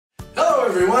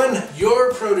everyone,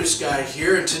 Your Produce Guy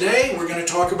here, and today we're going to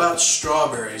talk about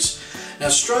strawberries. Now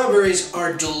strawberries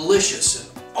are delicious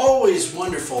and always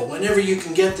wonderful whenever you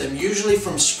can get them. Usually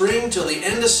from spring till the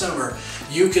end of summer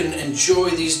you can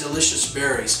enjoy these delicious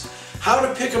berries. How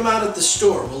to pick them out at the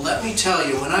store? Well, let me tell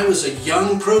you, when I was a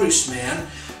young produce man,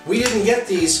 we didn't get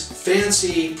these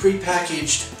fancy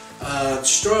prepackaged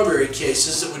strawberry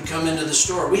cases that would come into the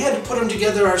store. We had to put them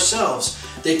together ourselves.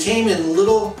 They came in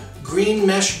little green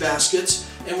mesh baskets,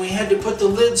 and we had to put the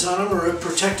lids on them or a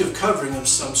protective covering of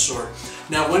some sort.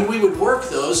 Now when we would work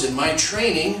those in my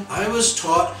training, I was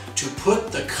taught to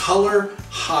put the color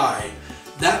high.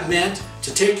 That meant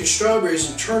to take your strawberries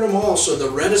and turn them all so the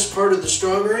reddest part of the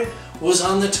strawberry was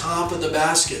on the top of the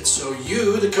basket. So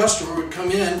you, the customer, would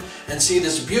come in and see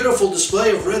this beautiful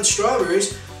display of red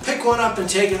strawberries, pick one up and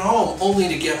take it home, only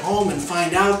to get home and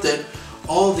find out that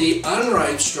all the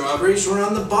unripe strawberries were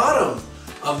on the bottom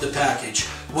of the package.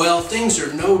 Well, things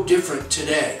are no different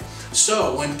today.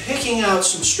 So when picking out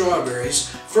some strawberries,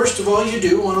 first of all you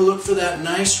do want to look for that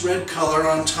nice red color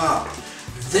on top.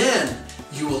 Then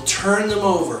you will turn them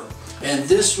over, and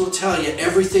this will tell you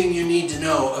everything you need to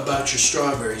know about your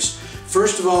strawberries.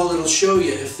 First of all, it'll show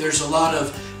you if there's a lot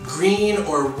of green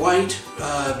or white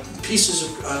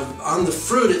pieces on the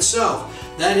fruit itself.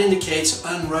 That indicates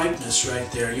unripeness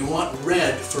right there. You want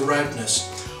red for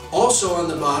ripeness. Also on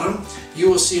the bottom, you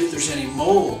will see if there's any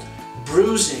mold,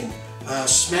 bruising,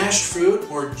 smashed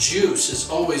fruit, or juice is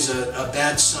always a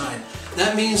bad sign.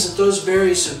 That means that those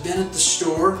berries have been at the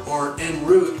store or en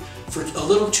route for a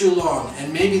little too long,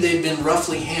 and maybe they've been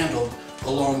roughly handled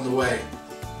along the way.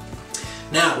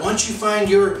 Now, once you find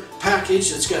your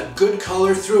package that's got good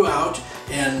color throughout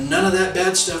and none of that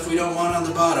bad stuff we don't want on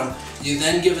the bottom, you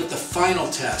then give it the final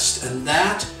test, and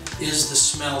that is the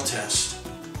smell test.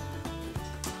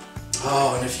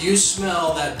 Oh, and if you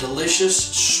smell that delicious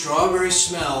strawberry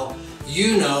smell,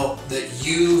 you know that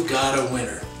you've got a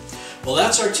winner. Well,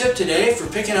 that's our tip today for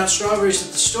picking out strawberries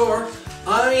at the store.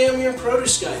 I am your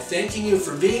produce guy, thanking you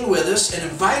for being with us and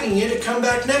inviting you to come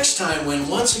back next time when,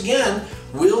 once again,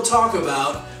 we'll talk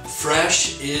about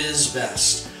fresh is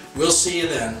best. We'll see you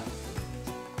then.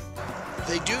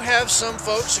 They do have some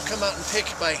folks who come out and pick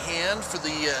by hand for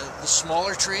the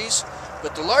smaller trees,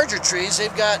 but the larger trees,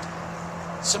 they've got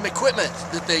some equipment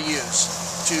that they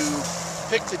use to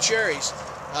pick the cherries.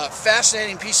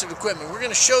 Fascinating piece of equipment. We're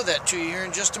going to show that to you here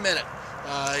in just a minute.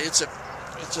 It's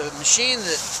a machine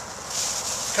that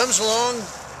comes along,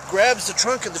 grabs the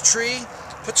trunk of the tree,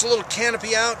 puts a little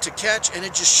canopy out to catch, and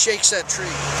it just shakes that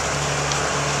tree.